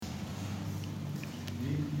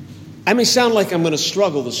I may sound like I'm going to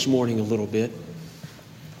struggle this morning a little bit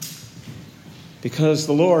because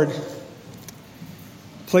the Lord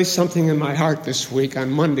placed something in my heart this week on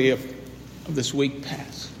Monday of this week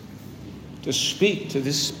past to speak to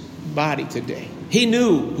this body today. He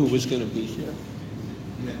knew who was going to be here.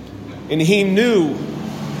 And He knew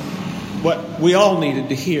what we all needed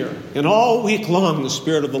to hear. And all week long, the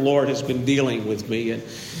Spirit of the Lord has been dealing with me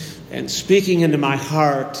and speaking into my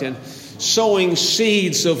heart and sowing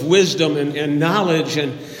seeds of wisdom and knowledge.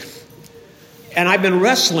 And I've been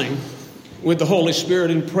wrestling with the Holy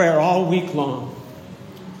Spirit in prayer all week long.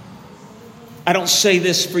 I don't say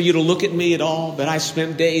this for you to look at me at all, but I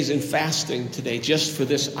spent days in fasting today just for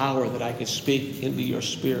this hour that I could speak into your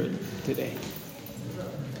spirit today.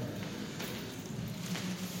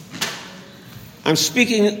 I'm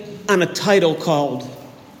speaking on a title called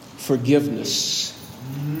Forgiveness.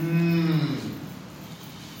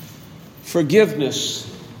 Forgiveness.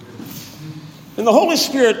 And the Holy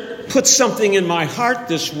Spirit put something in my heart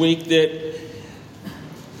this week that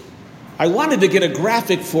I wanted to get a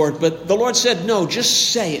graphic for it, but the Lord said, no,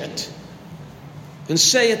 just say it. And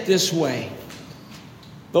say it this way.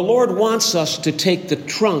 The Lord wants us to take the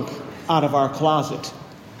trunk out of our closet,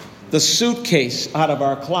 the suitcase out of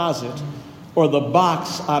our closet, or the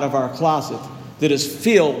box out of our closet that is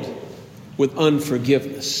filled with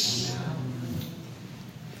unforgiveness.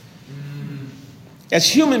 As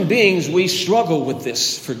human beings, we struggle with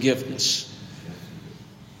this forgiveness.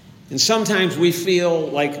 And sometimes we feel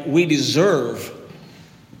like we deserve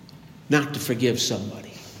not to forgive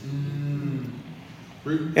somebody.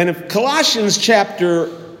 And in Colossians chapter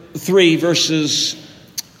 3, verses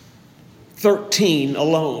 13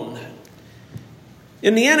 alone,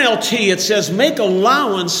 in the NLT it says, make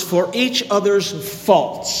allowance for each other's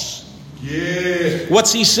faults. Yeah.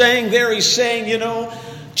 What's he saying there? He's saying,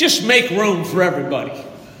 just make room for everybody.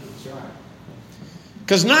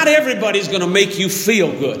 Because not everybody's going to make you feel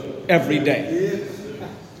good every day.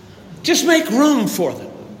 Just make room for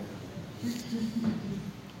them.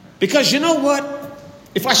 Because you know what?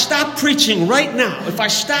 If I stopped preaching right now, if I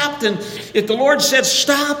stopped and if the Lord said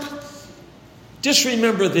stop, just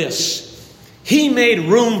remember this. He made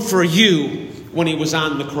room for you when He was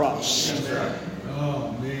on the cross. That's right.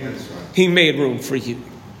 Oh, man. That's right. He made room for you.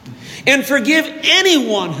 And forgive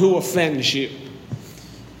anyone who offends you.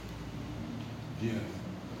 Yeah.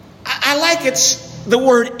 I like the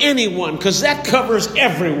word anyone because that covers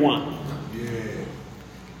everyone. Yeah.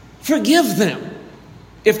 Forgive them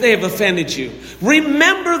if they have offended you.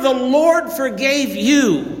 Remember the Lord forgave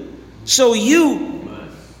you, so you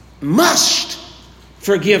must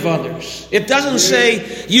forgive others. It doesn't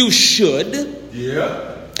say you should.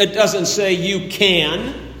 Yeah. It doesn't say you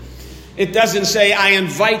can. It doesn't say I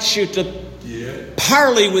invite you to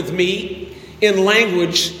parley with me in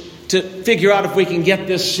language to figure out if we can get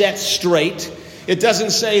this set straight. It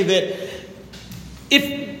doesn't say that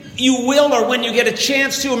if you will or when you get a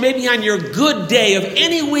chance to, or maybe on your good day of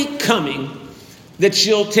any week coming, that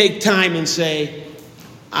you'll take time and say,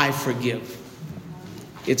 I forgive.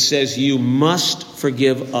 It says you must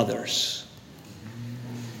forgive others.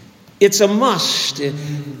 It's a must.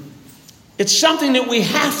 It's something that we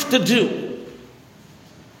have to do.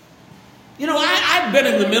 I've been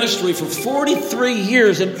in the ministry for 43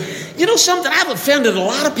 years, and something? I've offended a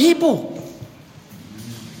lot of people.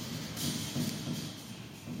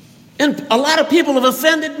 And a lot of people have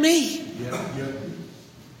offended me. Yeah.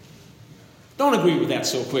 Don't agree with that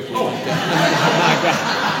so quickly like that. My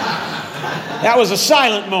God. That was a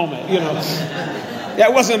silent moment,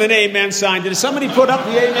 That wasn't an amen sign. Did somebody put up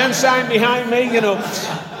the amen sign behind me?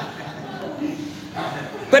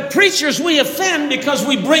 But preachers, we offend because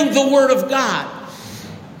we bring the Word of God.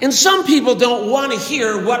 And some people don't want to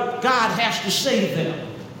hear what God has to say to them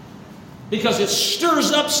because it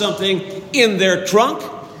stirs up something in their trunk,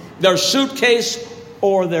 their suitcase,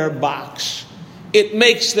 or their box. It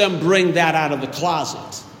makes them bring that out of the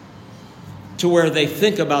closet to where they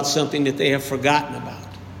think about something that they have forgotten about.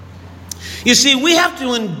 You see, we have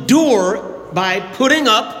to endure by putting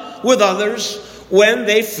up with others when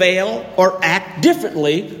they fail or act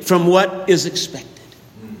differently from what is expected.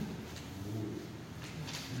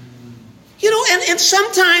 And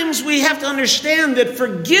sometimes we have to understand that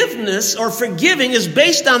forgiveness or forgiving is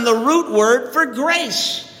based on the root word for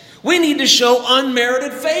grace. We need to show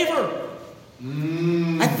unmerited favor.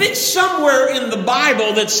 I think somewhere in the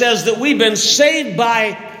Bible that says that we've been saved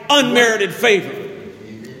by unmerited favor.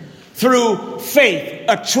 Through faith,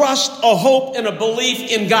 a trust, a hope, and a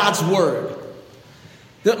belief in God's Word.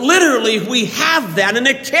 That literally we have that, and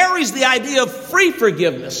it carries the idea of free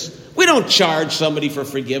forgiveness. We don't charge somebody for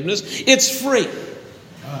forgiveness. It's free.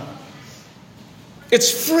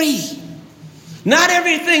 It's free. Not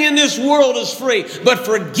everything in this world is free, but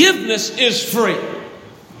forgiveness is free.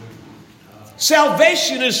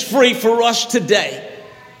 Salvation is free for us today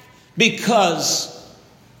because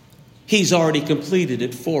He's already completed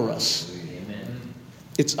it for us.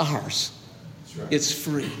 It's ours. It's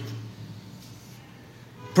free.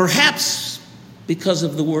 Perhaps because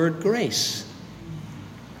of the word grace.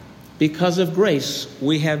 Because of grace,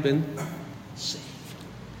 we have been saved.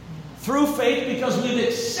 Through faith, because we've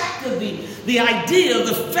accepted the idea,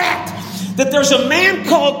 the fact that there's a man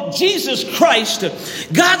called Jesus Christ,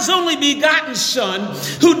 God's only begotten Son,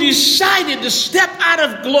 who decided to step out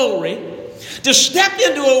of glory, to step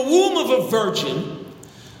into a womb of a virgin,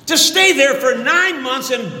 to stay there for 9 months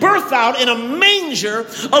and birth out in a manger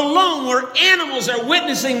alone where animals are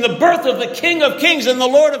witnessing the birth of the King of Kings and the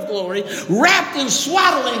Lord of Glory, wrapped in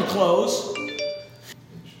swaddling clothes.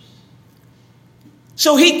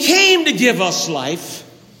 So He came to give us life,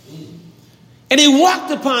 and He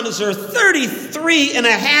walked upon this earth 33 and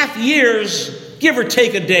a half years, give or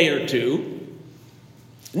take a day or two,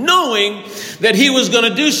 knowing that He was going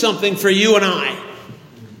to do something for you and I.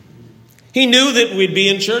 He knew that we'd be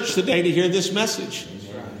in church today to hear this message.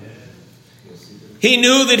 He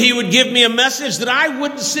knew that He would give me a message that I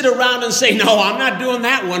wouldn't sit around and say, no, I'm not doing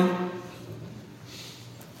that one.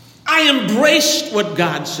 I embraced what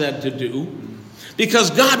God said to do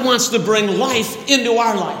because God wants to bring life into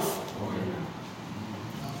our life.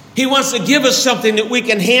 He wants to give us something that we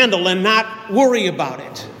can handle and not worry about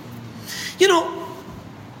it. You know,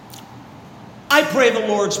 I pray the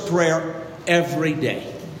Lord's Prayer every day.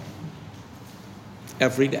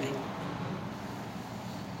 Every day.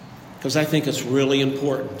 Because I think it's really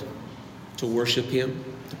important to worship Him,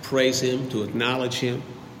 to praise Him, to acknowledge Him,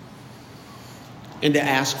 and to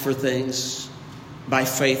ask for things by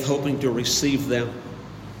faith, hoping to receive them.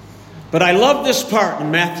 But I love this part in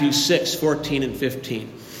Matthew 6, 14 and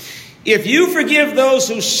 15. If you forgive those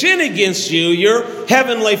who sin against you, your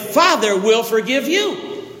heavenly Father will forgive you.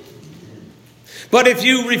 But if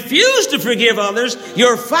you refuse to forgive others,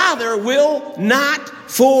 your Father will not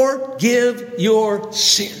forgive your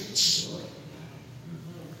sins.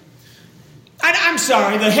 I'm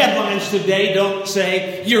sorry, the headlines today don't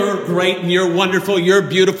say, you're great and you're wonderful, you're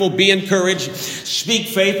beautiful, be encouraged, speak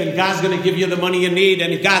faith, and God's going to give you the money you need,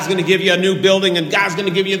 and God's going to give you a new building, and God's going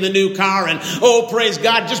to give you the new car, and oh, praise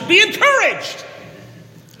God, just be encouraged.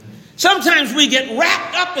 Sometimes we get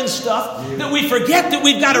wrapped up in stuff that we forget that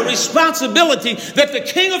we've got a responsibility that the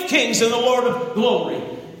King of Kings and the Lord of Glory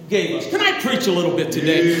gave us. Can I preach a little bit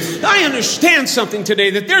today? I understand something today,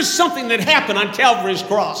 that there's something that happened on Calvary's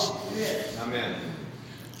cross. Amen.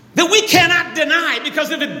 That we cannot deny,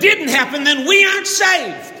 because if it didn't happen, then we aren't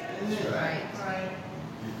saved.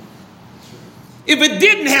 If it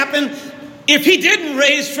didn't happen, if He didn't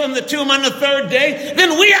raise from the tomb on the third day,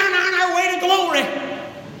 then we aren't on our way to glory.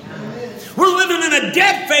 We're living in a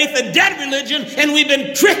dead faith, a dead religion, and we've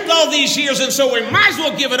been tricked all these years, and so we might as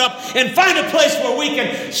well give it up and find a place where we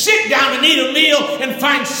can sit down and eat a meal and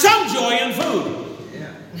find some joy in food.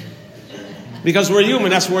 Because we're human,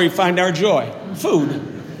 that's where we find our joy. Food.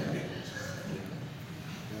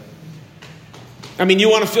 I mean, you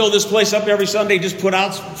want to fill this place up every Sunday, just put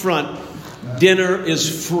out front, dinner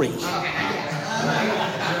is free.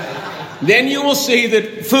 Then you will see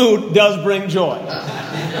that food does bring joy.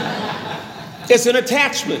 It's an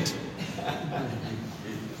attachment.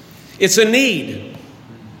 It's a need.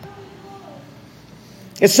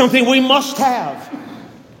 It's something we must have.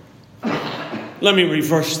 Let me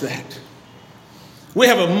reverse that. We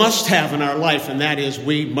have a must-have in our life, and that is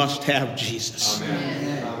we must have Jesus.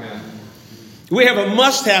 Amen. Amen. We have a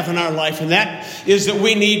must-have in our life, and that is that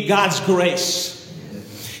we need God's grace.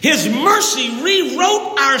 His mercy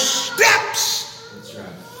rewrote our steps.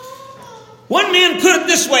 One man put it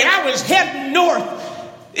this way: I was heading north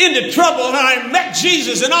into trouble, and I met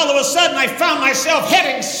Jesus, and all of a sudden I found myself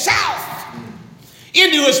heading south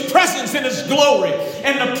into His presence and His glory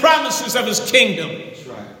and the promises of His kingdom. That's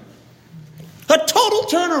right. A total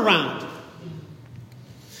turnaround.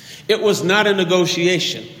 It was not a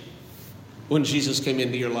negotiation when Jesus came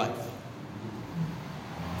into your life.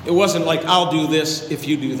 It wasn't like, I'll do this if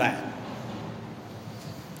you do that.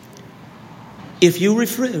 If you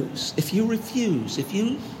refuse, if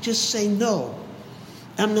you just say no,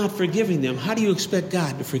 I'm not forgiving them, how do you expect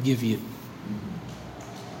God to forgive you?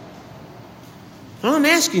 I'm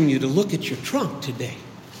asking you to look at your trunk today,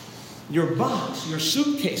 your box, your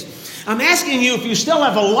suitcase. I'm asking you if you still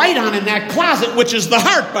have a light on in that closet, which is the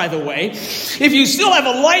heart, by the way. If you still have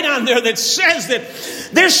a light on there that says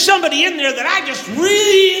that there's somebody in there that I just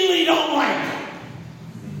really don't like.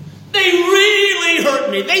 They really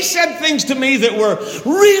hurt me. They said things to me that were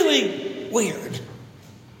really weird,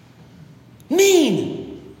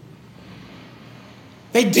 mean.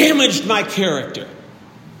 They damaged my character.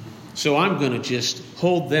 So I'm going to just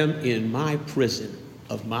hold them in my prison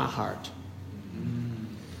of my heart.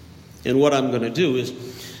 And what I'm going to do is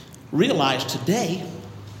realize today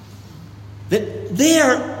that they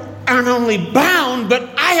aren't only bound, but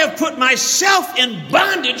I have put myself in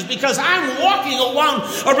bondage because I'm walking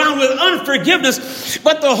around with unforgiveness.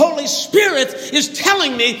 But the Holy Spirit is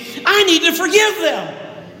telling me I need to forgive them.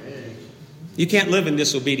 You can't live in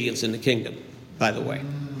disobedience in the kingdom, by the way.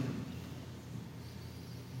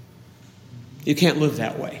 You can't live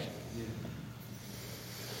that way.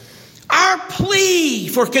 Our plea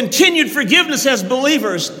for continued forgiveness as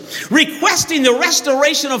believers, requesting the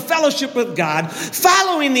restoration of fellowship with God,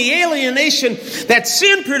 following the alienation that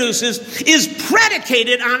sin produces, is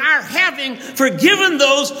predicated on our having forgiven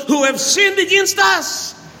those who have sinned against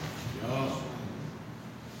us.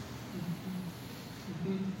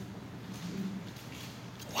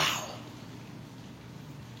 Wow.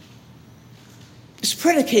 It's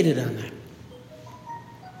predicated on that.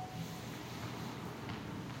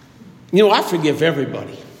 You know, I forgive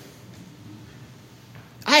everybody.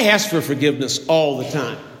 I ask for forgiveness all the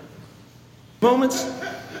time. Moments,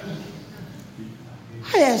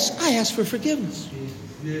 I ask for forgiveness.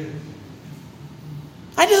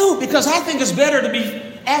 I do, because I think it's better to be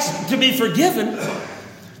asked to be forgiven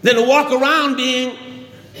than to walk around being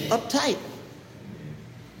uptight.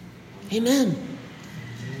 Amen.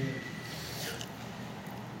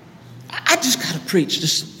 I just got to preach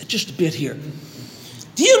just a bit here.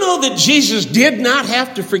 Do you know that Jesus did not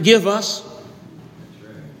have to forgive us?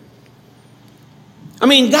 I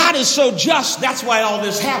mean, God is so just, that's why all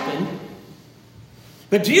this happened.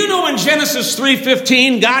 But do you know in Genesis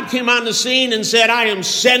 3:15, God came on the scene and said, I am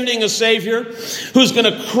sending a Savior who's going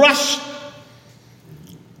to crush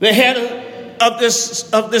the head of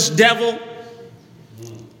this devil.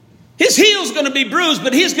 His heel's going to be bruised,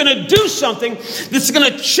 but he's going to do something that's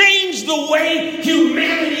going to change the way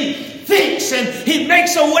humanity thinks, and he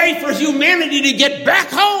makes a way for humanity to get back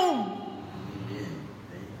home.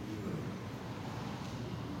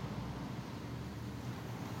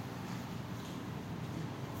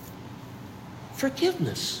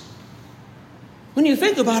 Forgiveness. When you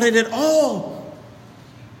think about it, it all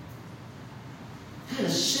kind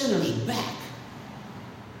of centers back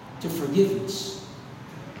to forgiveness.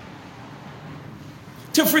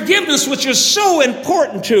 To forgiveness, which is so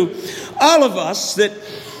important to all of us that...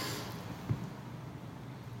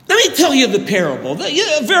 Let me tell you the parable,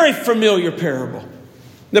 a very familiar parable.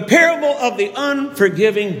 The parable of the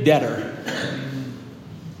unforgiving debtor.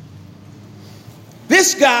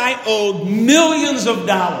 This guy owed millions of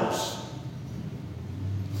dollars.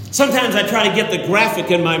 Sometimes I try to get the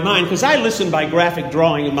graphic in my mind, because I listen by graphic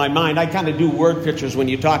drawing in my mind. I kind of do word pictures when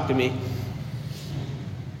you talk to me.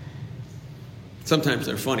 Sometimes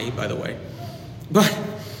they're funny, by the way. But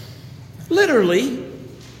literally,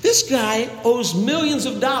 this guy owes millions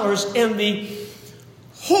of dollars, and the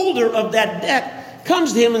holder of that debt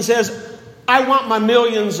comes to him and says, I want my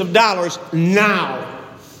millions of dollars now.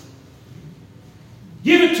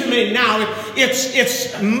 Give it to me now.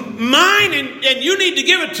 It's mine, and you need to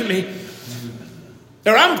give it to me,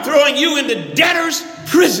 or I'm throwing you into debtor's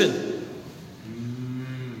prison.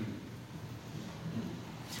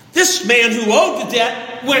 This man who owed the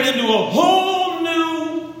debt went into a whole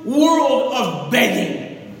new world of begging.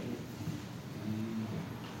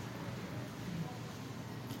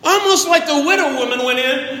 Almost like the widow woman went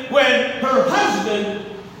in when her husband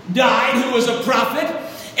died, who was a prophet,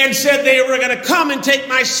 and said they were going to come and take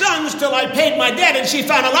my sons till I paid my debt. And she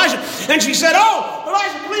found Elijah. And she said, oh,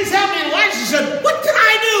 Elijah, please help me. And Elijah said, what can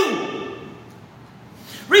I do?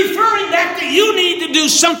 Referring back to you need to do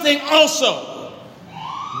something also.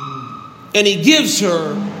 And he gives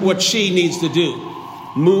her what she needs to do.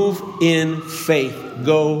 Move in faith.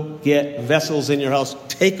 Go get vessels in your house.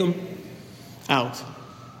 Take them out.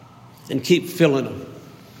 And keep filling them.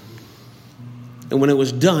 And when it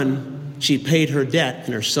was done, she paid her debt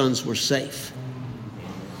and her sons were safe.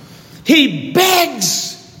 He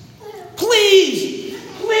begs, please,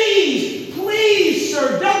 please, please,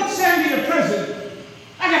 sir, don't send me to prison.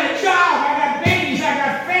 I got a job, I got babies, I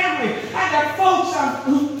got family, I got folks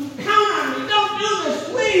who count on me. Don't do this,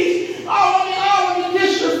 please. Oh, let me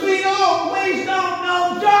kiss your feet. Oh, please, don't.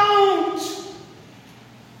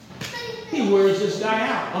 He wears this guy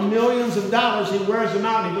out. On millions of dollars, he wears him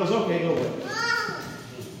out, and he goes, okay, go away.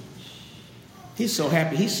 He's so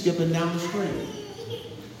happy, he's skipping down the street.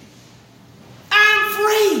 I'm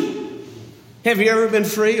free. Have you ever been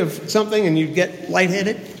free of something and you get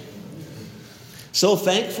lightheaded? So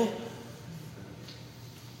thankful?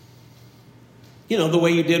 You know, the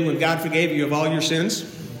way you did when God forgave you of all your sins?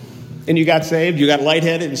 And you got saved, you got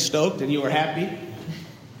lightheaded and stoked, and you were happy?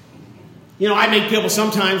 You know, I meet people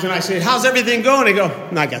sometimes and I say, how's everything going? They go,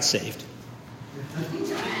 no, I got saved.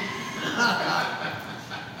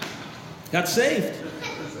 Got saved.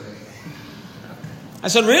 I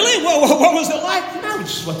said, really? What was it like? No, we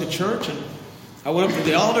just went to church and I went up to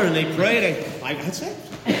the altar and they prayed. I got saved.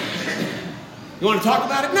 You want to talk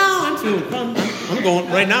about it? No, I'm feeling. I'm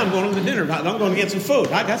going right now. I'm going to dinner. I'm going to get some food.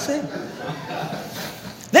 I got saved.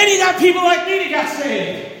 Then you got people like me that got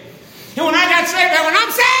saved. And when I got saved, I went, I'm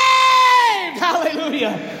saved!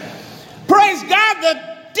 Hallelujah! Praise God! The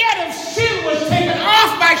debt of sin was taken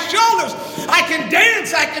off my shoulders. I can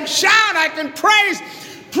dance. I can shout. I can praise.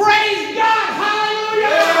 Praise God! Hallelujah!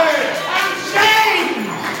 I'm saved.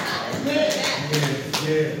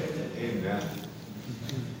 Amen.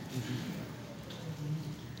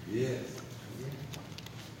 Yes.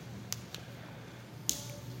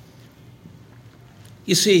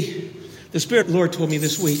 You see, the Spirit of the Lord told me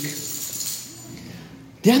this week,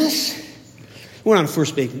 Dennis, we're on a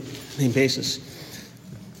first name basis.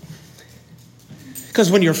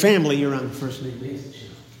 Because when you're family, you're on a first name basis.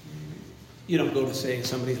 You don't go to say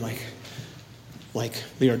somebody like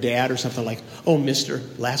your dad or something like, oh, Mr.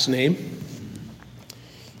 last name.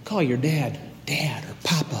 Call your dad or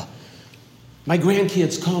Papa. My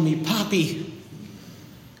grandkids call me Poppy.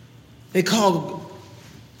 They call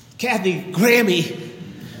Kathy Grammy.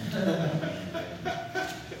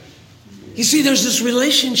 You see, there's this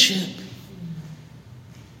relationship.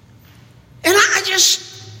 And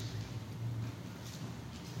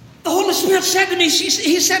the Holy Spirit said to me,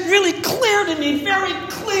 he said really clear to me, very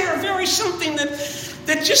clear, very something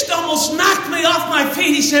that just almost knocked me off my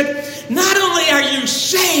feet. He said, not only are you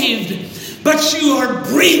saved, but you are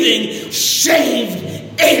breathing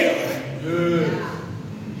saved air. Good.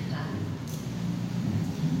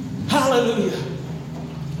 Hallelujah.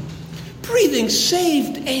 Breathing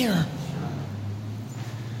saved air.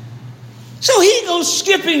 So he goes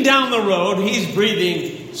skipping down the road. He's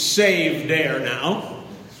breathing saved air now.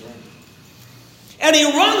 And he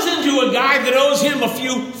runs into a guy that owes him a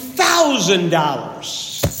few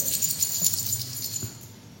 $1,000s.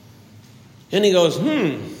 And he goes,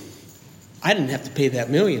 I didn't have to pay that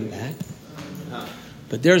 $1 million back.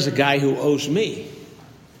 But there's a guy who owes me.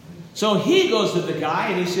 So he goes to the guy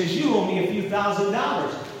and he says, you owe me a few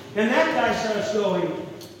 $1,000s. And that guy starts going,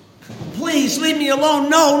 please leave me alone.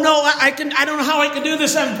 No, I don't know how I can do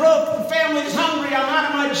this. I'm broke. The family's hungry. I'm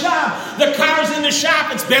out of my job. The car's in the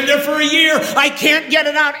shop. It's been there for a year. I can't get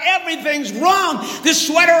it out. Everything's wrong. This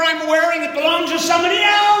sweater I'm wearing, it belongs to somebody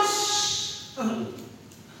else.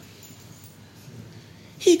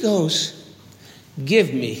 He goes,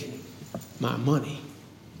 give me my money.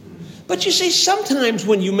 But you see, sometimes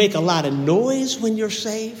when you make a lot of noise when you're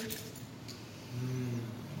saved,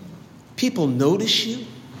 people notice you.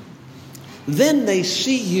 Then they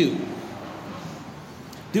see you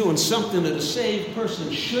doing something that a saved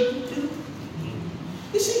person shouldn't do.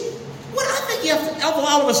 You see, what I think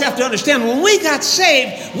all of us have to understand, when we got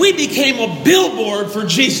saved, we became a billboard for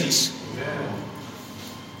Jesus.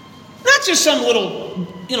 Not just some little,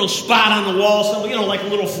 spot on the wall, like a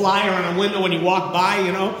little flyer on a window when you walk by,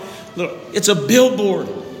 It's a billboard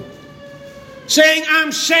saying,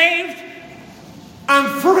 I'm saved,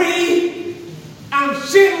 I'm free, I'm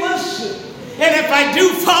sinless. And if I do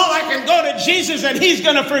fall, I can go to Jesus and he's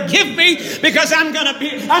going to forgive me because I'm going to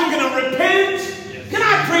repent. Can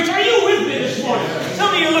I preach? Are you with me this morning?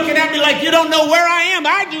 Some of you are looking at me like you don't know where I am.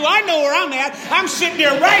 I do. I know where I'm at. I'm sitting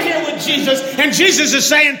there right here with Jesus, and Jesus is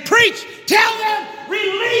saying, preach, tell them,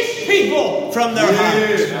 release people from their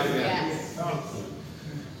hearts. Yes.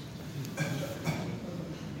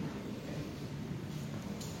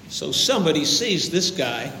 So somebody sees this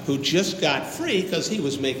guy who just got free because he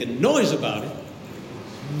was making noise about it.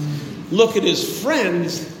 Look at his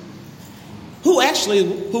friends who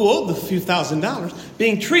owed the few $1,000s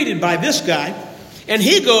being treated by this guy. And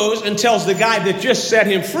he goes and tells the guy that just set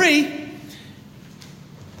him free,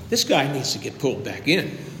 this guy needs to get pulled back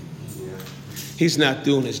in. He's not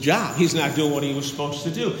doing his job. He's not doing what he was supposed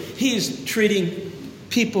to do. He's treating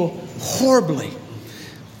people horribly.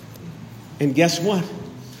 And guess what?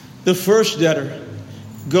 The first debtor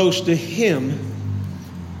goes to him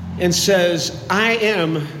and says, I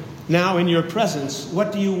am now in your presence.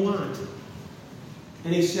 What do you want?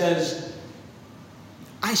 And he says,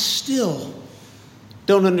 I still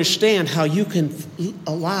don't understand how you can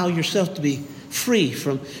allow yourself to be free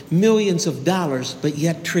from millions of dollars, but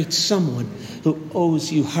yet treat someone who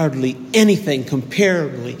owes you hardly anything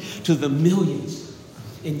comparably to the millions,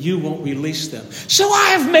 and you won't release them. So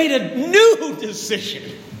I have made a new decision.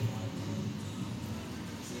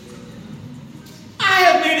 I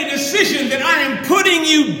have made a decision that I am putting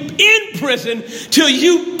you in prison till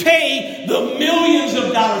you pay the millions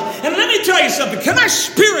of dollars. And let me tell you something. Can I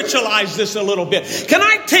spiritualize this a little bit? Can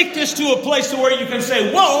I take this to a place where you can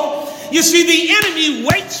say, whoa, you see, the enemy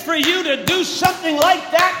waits for you to do something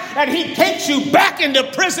like that, and he takes you back into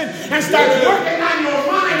prison and starts working on your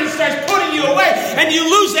mind and starts putting you away, and you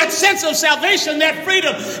lose that sense of salvation, that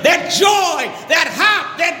freedom, that joy, that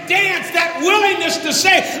hop, that dance, that willingness to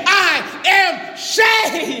say, I am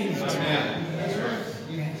saved. Amen. That's right.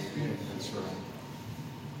 That's right.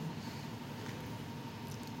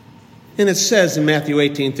 And it says in Matthew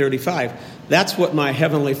 18:35, that's what my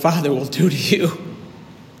heavenly Father will do to you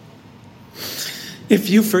if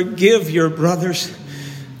you forgive your brothers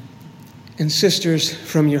and sisters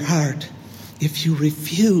from your heart. If you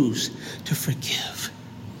refuse to forgive.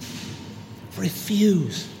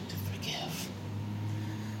 Refuse to forgive.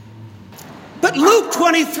 But Luke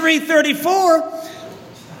 23:34,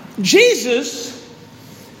 Jesus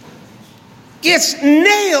gets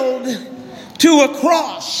nailed to a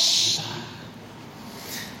cross.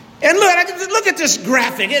 And look at this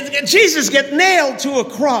graphic. Jesus gets nailed to a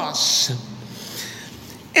cross.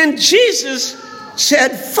 And Jesus said,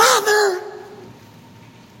 Father,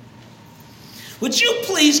 would you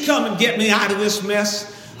please come and get me out of this mess?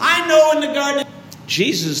 I know in the garden.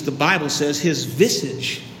 Jesus, the Bible says, his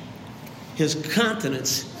visage, his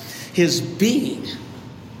countenance, his being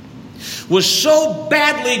was so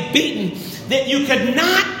badly beaten that you could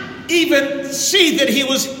not even see that he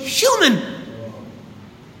was human.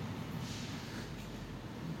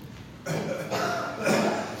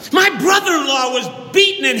 My brother-in-law was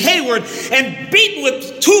beaten in Hayward and beaten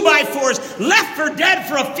with 2x4s, left for dead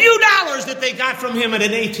for a few dollars that they got from him at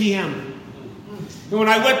an ATM. And when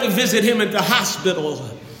I went to visit him at the hospital,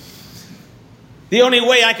 the only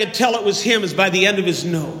way I could tell it was him is by the end of his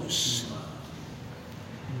nose.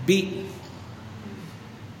 Beaten.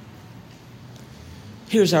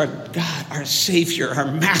 Here's our God, our Savior,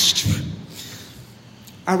 our Master,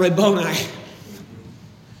 our Rabboni,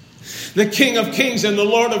 the King of Kings and the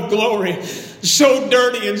Lord of Glory, so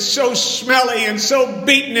dirty and so smelly and so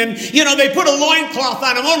beaten. And, they put a loincloth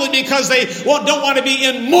on him only because they don't want to be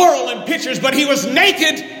immoral in pictures, but he was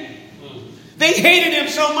naked. They hated him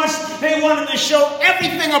so much, they wanted to show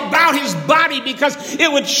everything about his body because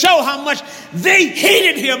it would show how much they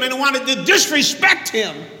hated him and wanted to disrespect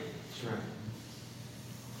him. That's right.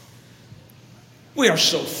 We are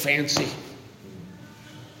so fancy.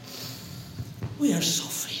 We are so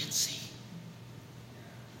fancy.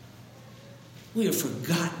 We have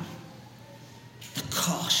forgotten the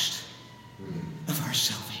cost of our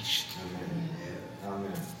salvation.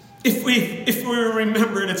 Amen. If we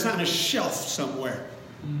remember it, it's on a shelf somewhere.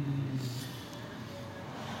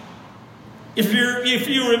 If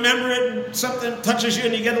you remember it, something touches you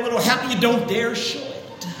and you get a little happy, you don't dare show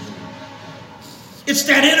it. It's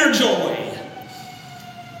that inner joy.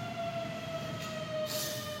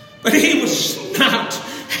 But he was not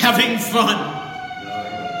having fun.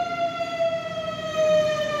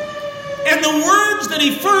 And the words that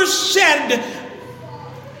he first said,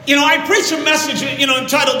 I preach a message,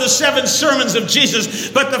 entitled The Seven Sermons of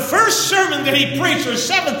Jesus. But the first sermon that he preached,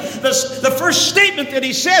 the first statement that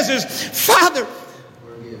he says is, Father,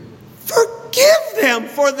 forgive them,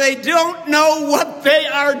 for they don't know what they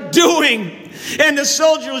are doing. And the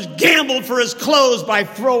soldiers gambled for his clothes by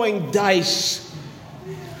throwing dice.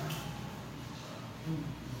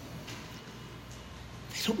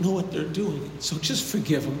 They don't know what they're doing, so just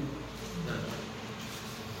forgive them.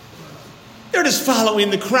 They're just following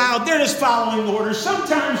the crowd. They're just following orders.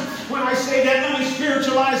 Sometimes when I say that, let me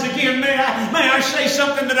spiritualize again. May I say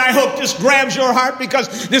something that I hope just grabs your heart,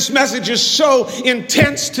 because this message is so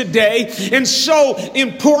intense today and so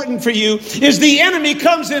important for you. Is the enemy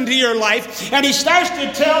comes into your life and he starts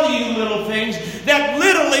to tell you little things that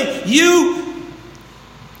literally you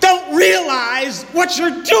don't realize what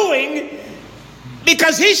you're doing,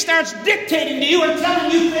 because he starts dictating to you and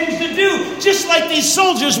telling you things to do, just like these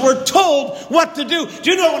soldiers were told what to do.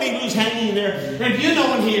 Do you know when he was hanging there? And do you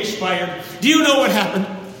know when he expired? Do you know what happened?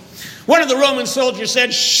 One of the Roman soldiers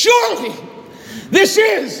said, surely this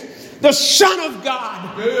is the Son of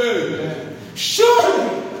God. Good.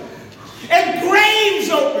 Surely. And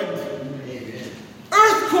graves opened.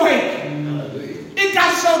 Earthquake. It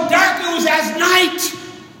got so dark it was as night.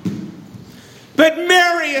 But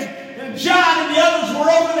Mary and John and the others were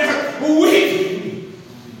over there weeping.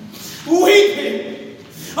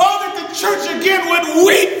 church again would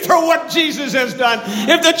weep for what Jesus has done,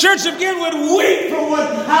 if the church again would weep for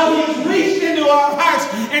how He's reached into our hearts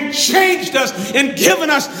and changed us and given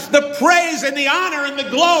us the praise and the honor and the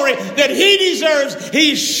glory that He deserves,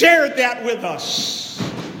 He shared that with us.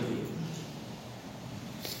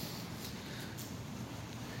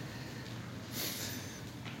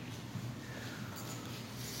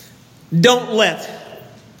 Don't let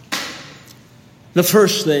the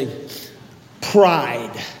first thing,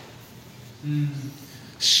 pride,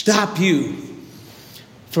 stop you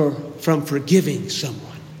from forgiving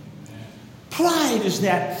someone. Pride is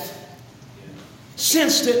that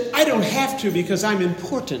sense that I don't have to because I'm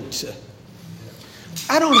important.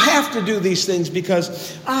 I don't have to do these things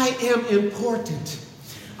because I am important.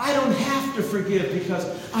 I don't have to forgive because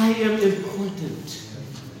I am important.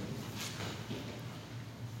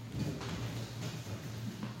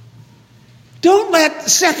 Don't let,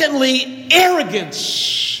 secondly,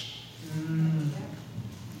 arrogance,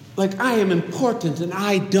 like I am important and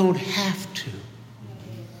I don't have to.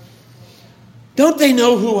 Don't they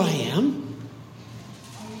know who I am?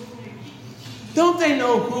 Don't they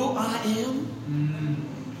know who I am?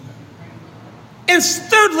 And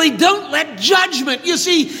thirdly, don't let judgment. You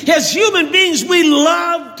see, as human beings, we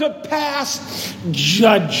love to pass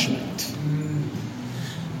judgment.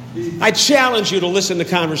 I challenge you to listen to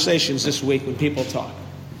conversations this week when people talk.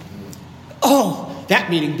 Oh, that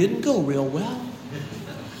meeting didn't go real well.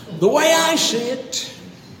 The way I see it,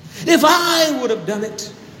 if I would have done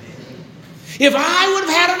it, if I would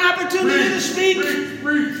have had an opportunity to speak,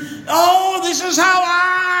 oh, this is how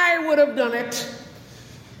I would have done it.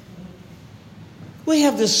 We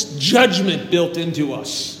have this judgment built into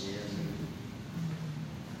us.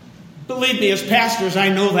 Believe me, as pastors, I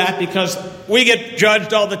know that because we get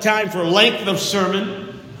judged all the time for length of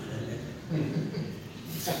sermon,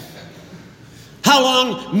 how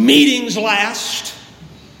long meetings last.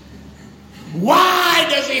 Why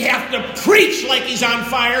does he have to preach like he's on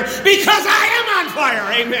fire? Because I am on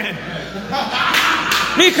fire, amen.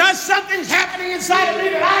 Because something's happening inside of me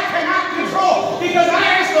that I cannot control. Because I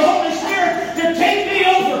ask the Holy Spirit to take me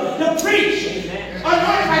over, to preach.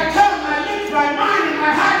 Anoint my tongue, my lips, my mind, and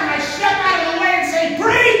my heart, and I step out of the way and say,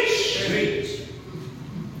 preach!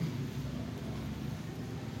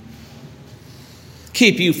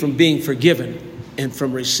 Keep you from being forgiven and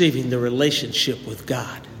from receiving the relationship with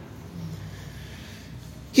God.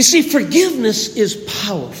 You see, forgiveness is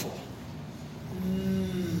powerful.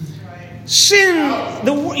 Sin,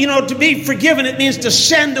 to be forgiven, it means to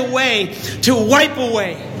send away, to wipe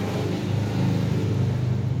away.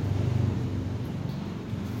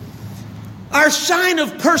 Our sign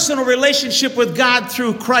of personal relationship with God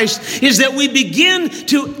through Christ is that we begin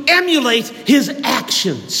to emulate His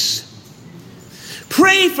actions.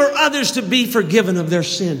 Pray for others to be forgiven of their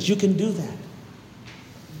sins. You can do that.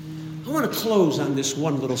 I want to close on this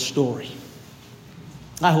one little story.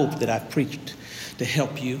 I hope that I've preached to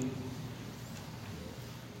help you.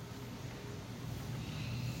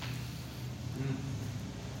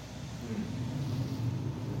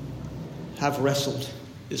 I've wrestled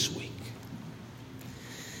this week.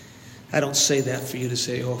 I don't say that for you to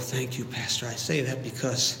say, oh, thank you, Pastor. I say that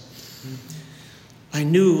because I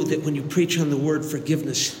knew that when you preach on the word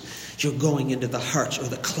forgiveness, you're going into the hearts or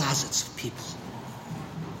the closets of people.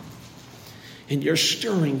 And you're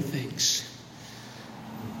stirring things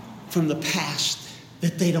from the past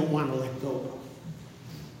that they don't want to let go of.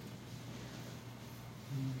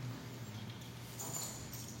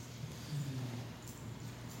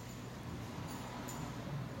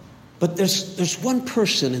 But there's one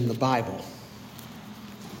person in the Bible.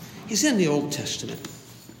 He's in the Old Testament.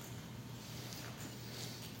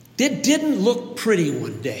 It didn't look pretty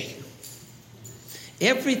one day.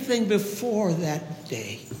 Everything before that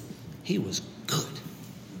day, he was good,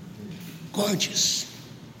 gorgeous,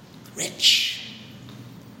 rich.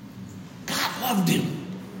 God loved him.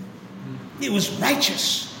 He was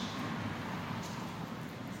righteous.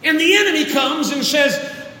 And the enemy comes and says,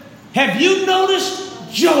 have you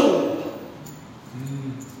noticed Job?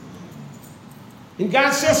 And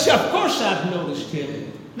God says, of course I've noticed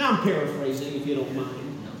him. Now I'm paraphrasing, if you don't mind.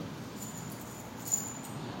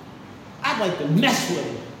 I'd like to mess with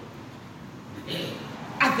him.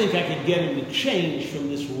 I think I could get him to change from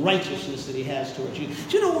this righteousness that he has towards you.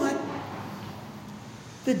 Do you know what?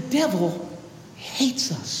 The devil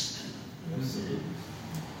hates us.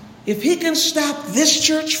 If he can stop this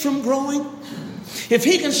church from growing, if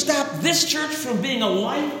he can stop this church from being a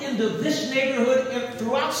light into this neighborhood and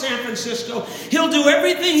throughout San Francisco, he'll do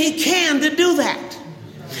everything he can to do that.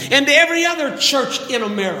 And to every other church in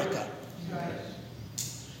America.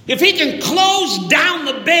 If he can close down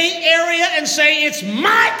the Bay Area and say, it's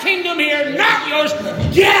my kingdom here, not yours.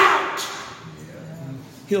 Get out.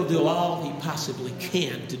 He'll do all he possibly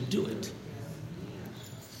can to do it.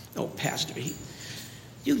 Oh, Pastor,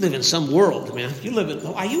 you live in some world, man.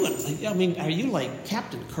 Are you like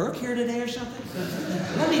Captain Kirk here today or something?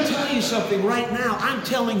 Let me tell you something right now. I'm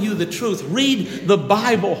telling you the truth. Read the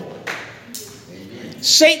Bible.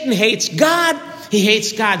 Satan hates God. He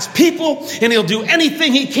hates God's people, and he'll do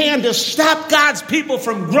anything he can to stop God's people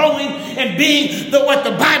from growing and being what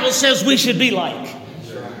the Bible says we should be like.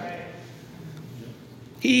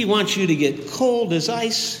 He wants you to get cold as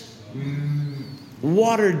ice,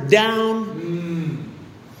 watered down,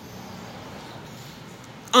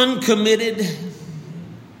 uncommitted,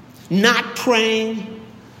 not praying,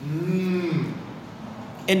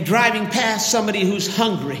 and driving past somebody who's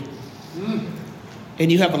hungry. And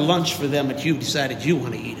you have a lunch for them and you decided you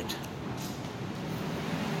want to eat it.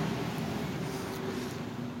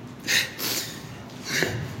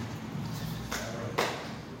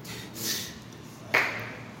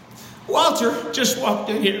 Walter just walked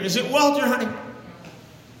in here. Is it Walter, honey?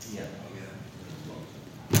 Yeah.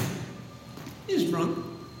 He's drunk.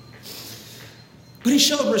 But he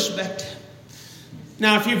showed respect.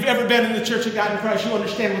 Now, if you've ever been in the Church of God in Christ, you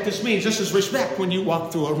understand what this means. This is respect when you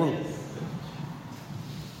walk through a room.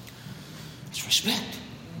 It's respect.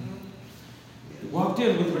 He walked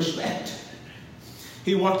in with respect.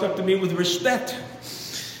 He walked up to me with respect.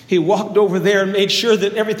 He walked over there and made sure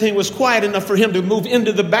that everything was quiet enough for him to move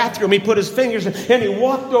into the bathroom. He put his fingers in, and he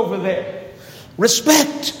walked over there.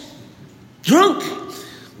 Respect. Drunk.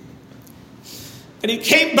 And he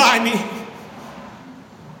came by me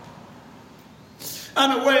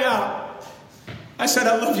on the way out. I said,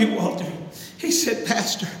 I love you, Walter. He said,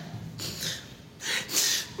 Pastor,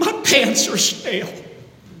 my pants are stale.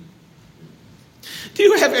 Do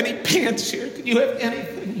you have any pants here? Do you have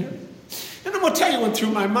anything here? And I'm going to tell you what went through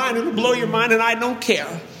my mind. It'll blow your mind, and I don't care.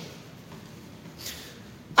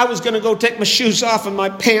 I was going to go take my shoes off and my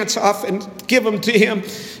pants off and give them to him.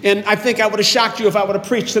 And I think I would have shocked you if I would have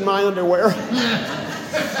preached in my underwear.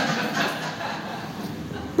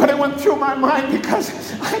 But it went through my mind because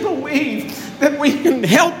I believe that we can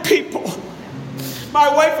help people. My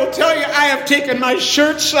wife will tell you, I have taken my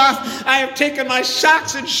shirts off. I have taken my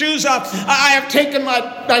socks and shoes off. I have taken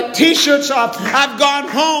my T-shirts off. I've gone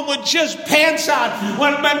home with just pants on.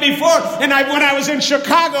 When I was in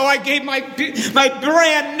Chicago, I gave my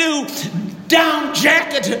brand new down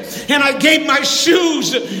jacket and I gave my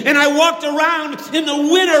shoes and I walked around in the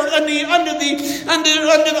winter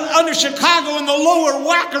under Chicago in the lower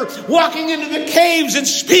Wacker, walking into the caves and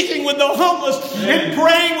speaking with the homeless and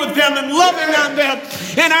praying with them and loving on them.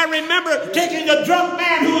 And I remember taking a drunk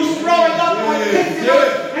man who was throwing up and I picked him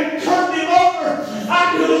up and turned him over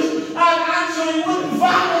so he wouldn't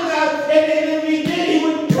vomit out, and if he did, he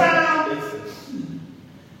would drown.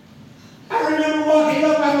 I remember walking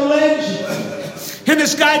up on the ledge, and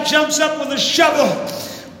this guy jumps up with a shovel,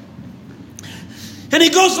 and he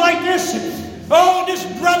goes like this. Oh, this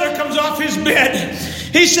brother comes off his bed.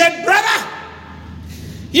 He said, brother,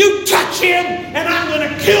 you touch him, and I'm going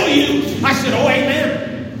to kill you. I said, oh, amen.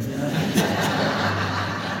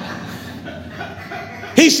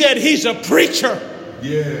 He said, he's a preacher.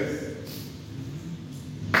 Yes.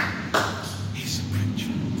 He's a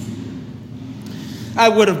preacher. I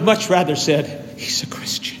would have much rather said, he's a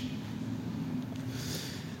Christian.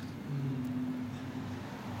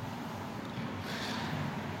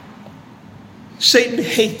 Satan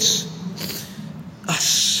hates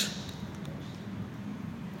us.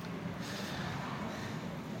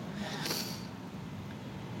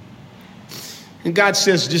 And God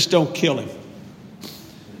says, just don't kill him.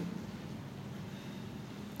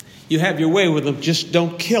 You have your way with him, just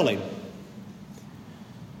don't kill him.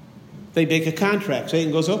 They make a contract.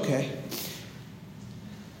 Satan goes, okay.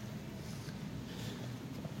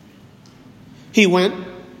 He went.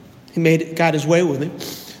 He got his way with him.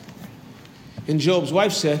 And Job's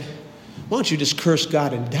wife said, why don't you just curse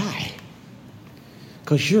God and die?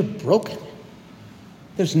 Because you're broken.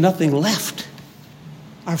 There's nothing left.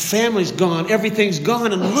 Our family's gone. Everything's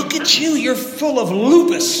gone. And look at you. You're full of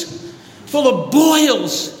lupus, full of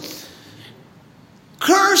boils.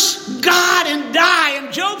 Curse God and die.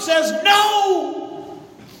 And Job says, no.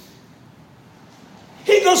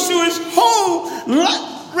 He goes through his whole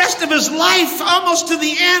rest of his life, almost to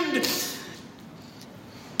the end,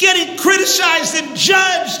 getting criticized and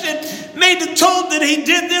judged and told that he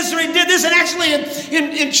did this or he did this. And actually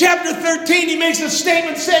in chapter 13, he makes a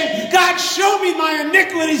statement saying, God, show me my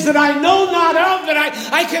iniquities that I know not of, that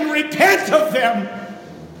I can repent of them.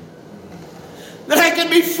 That I can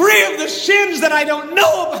be free of the sins that I don't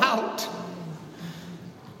know about.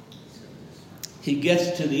 he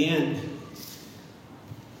gets to the end.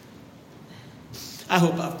 I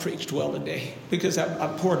hope I've preached well today, because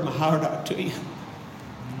I've poured my heart out to you.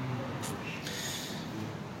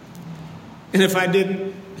 And if I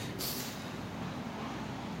didn't,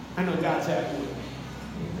 I know God's happy with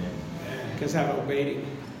me, because I've obeyed him.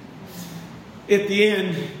 At the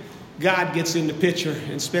end, God gets in the picture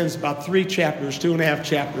and spends about 2.5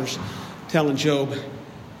 chapters, telling Job,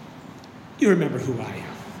 you remember who I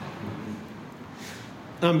am.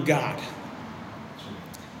 I'm God.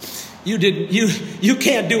 You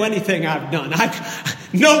can't do anything I've done.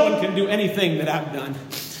 No one can do anything that I've done.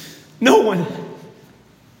 No one.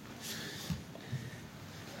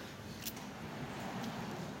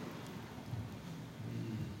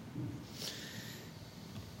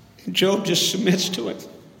 Job just submits to it.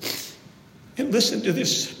 And listen to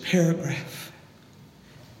this paragraph.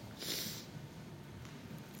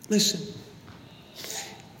 Listen.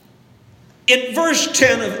 In verse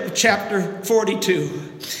 10 of chapter 42,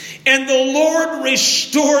 and the Lord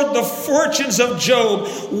restored the fortunes of Job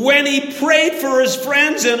when he prayed for his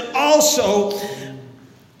friends, and also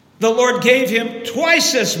the Lord gave him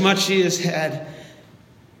twice as much as he had,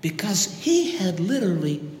 because he had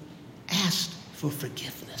literally asked for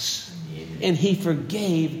forgiveness. And he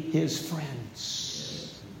forgave his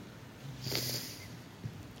friends.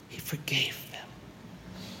 He forgave them.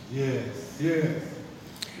 Yes.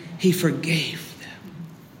 He forgave them.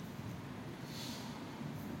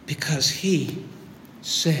 Because he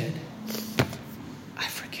said, I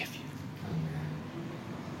forgive you.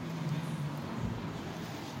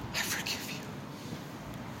 I forgive you.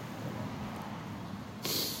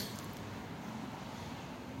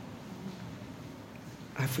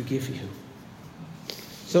 I forgive you.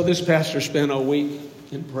 So this pastor spent a week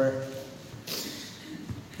in prayer.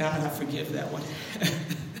 God, I forgive that one.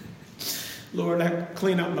 Lord, I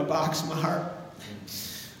clean up my box, my heart.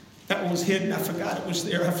 That one was hidden. I forgot it was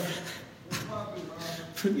there.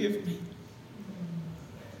 Forgive me.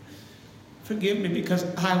 Forgive me, because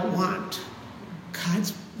I want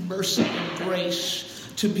God's mercy and grace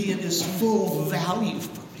to be in his full value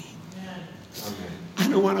for me. I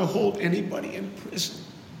don't want to hold anybody in prison,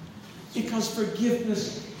 because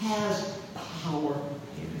forgiveness has power.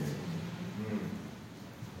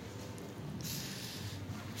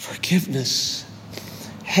 Forgiveness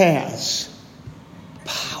has